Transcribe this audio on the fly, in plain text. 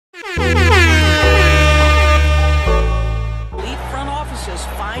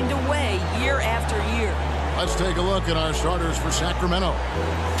look at our starters for Sacramento.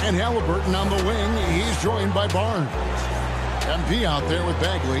 And Halliburton on the wing. He's joined by Barnes. MP out there with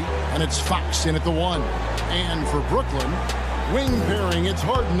Bagley, and it's Fox in at the 1. And for Brooklyn, wing pairing, it's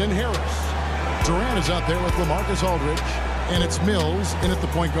Harden and Harris. Durant is out there with LaMarcus Aldridge, and it's Mills in at the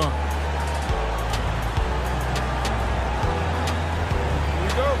point guard. Here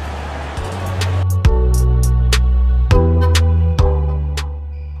we go.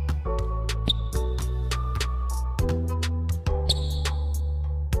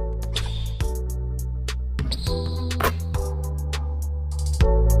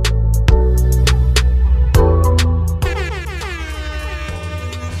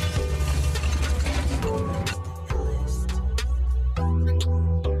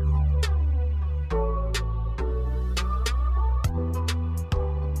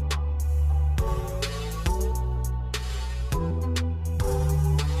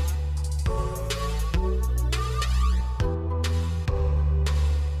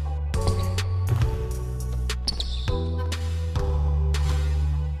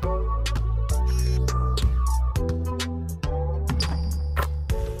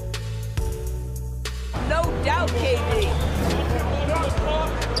 Doubt, KD.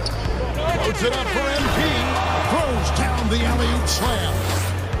 Loads it up for MP. Throws down the alley-oop slam.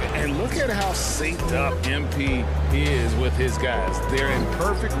 And look at how synced up MP is with his guys. They're in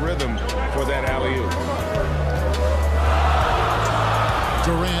perfect rhythm for that alley-oop.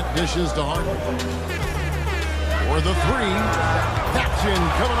 Durant dishes to Harden. For the 3. That's in,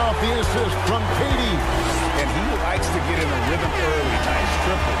 coming off the assist from KD. And he likes to get in a rhythm early. Nice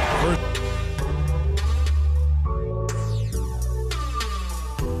triple.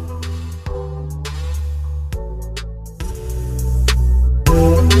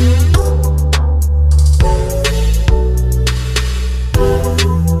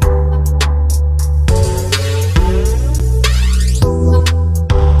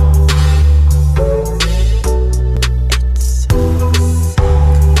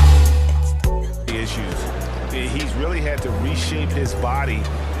 He's really had to reshape his body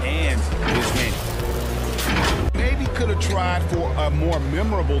and his game. Maybe could have tried for a more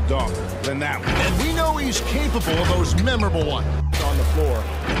memorable dunk than that one. And we know he's capable of those memorable ones. On the floor,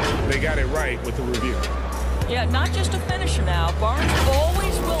 they got it right with the review. Yeah, not just a finisher now. Barnes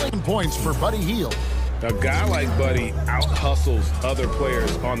always willing. Points for Buddy Hield. A guy like Buddy out-hustles other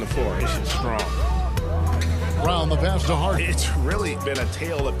players on the floor. It's just strong. Brown the pass to Harden. It's really been a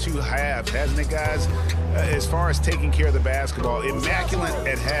tale of two halves, hasn't it, guys? As far as taking care of the basketball, immaculate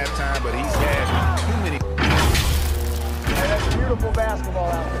at halftime, but he's had too many. Hey, that's beautiful basketball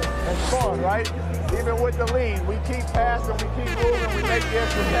out there. That's fun, right? Even with the lead, we keep passing, we keep moving, we make the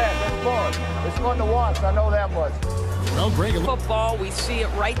extra pass. That's fun. It's fun to watch, I know that much. Well, Greg, Football, we see it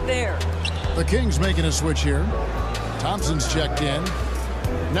right there. the Kings making a switch here. Thompson's checked in.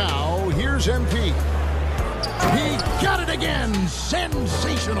 Now, here's MP. He got it again.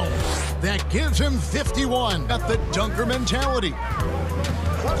 Sensational. That gives him 51. Got the dunker mentality.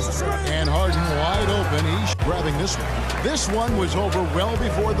 And Harden wide open. He's grabbing this one. This one was over well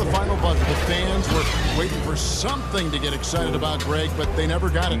before the final buzzer. The fans were waiting for something to get excited about, Greg, but they never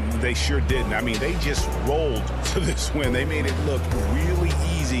got it. They sure didn't. I mean, they just rolled to this win. They made it look really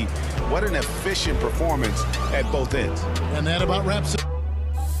easy. What an efficient performance at both ends. And that about wraps it.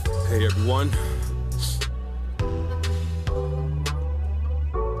 Hey, everyone.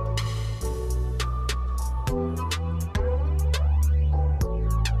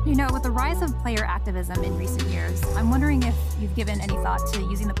 You know, with the rise of player activism in recent years, I'm wondering if you've given any thought to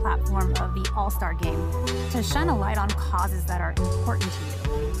using the platform of the All-Star Game to shine a light on causes that are important to you.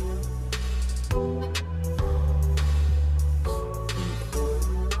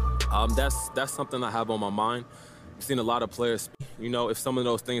 That's something I have on my mind. I've seen a lot of players, you know, if some of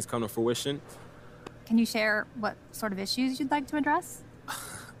those things come to fruition. Can you share what sort of issues you'd like to address?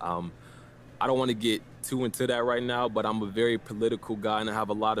 I don't want to get too into that right now, but I'm a very political guy and I have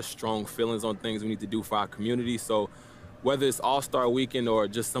a lot of strong feelings on things we need to do for our community. So whether it's All-Star Weekend or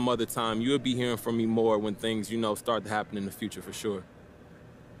just some other time, you'll be hearing from me more when things, you know, start to happen in the future for sure.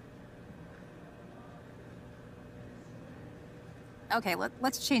 Okay,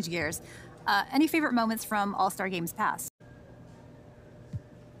 let's change gears. Any favorite moments from All-Star Games past?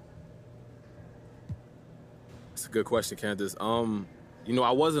 That's a good question, Candace. You know,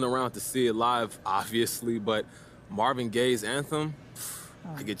 I wasn't around to see it live, obviously, but Marvin Gaye's anthem,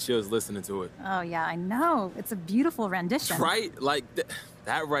 I get chills listening to it. Oh, yeah, I know. It's a beautiful rendition. Right? Like,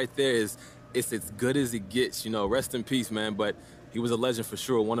 that right there it's as good as it gets, you know. Rest in peace, man, but he was a legend for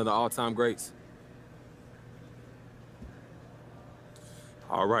sure, one of the all-time greats.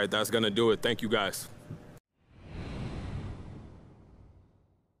 All right, that's going to do it. Thank you, guys.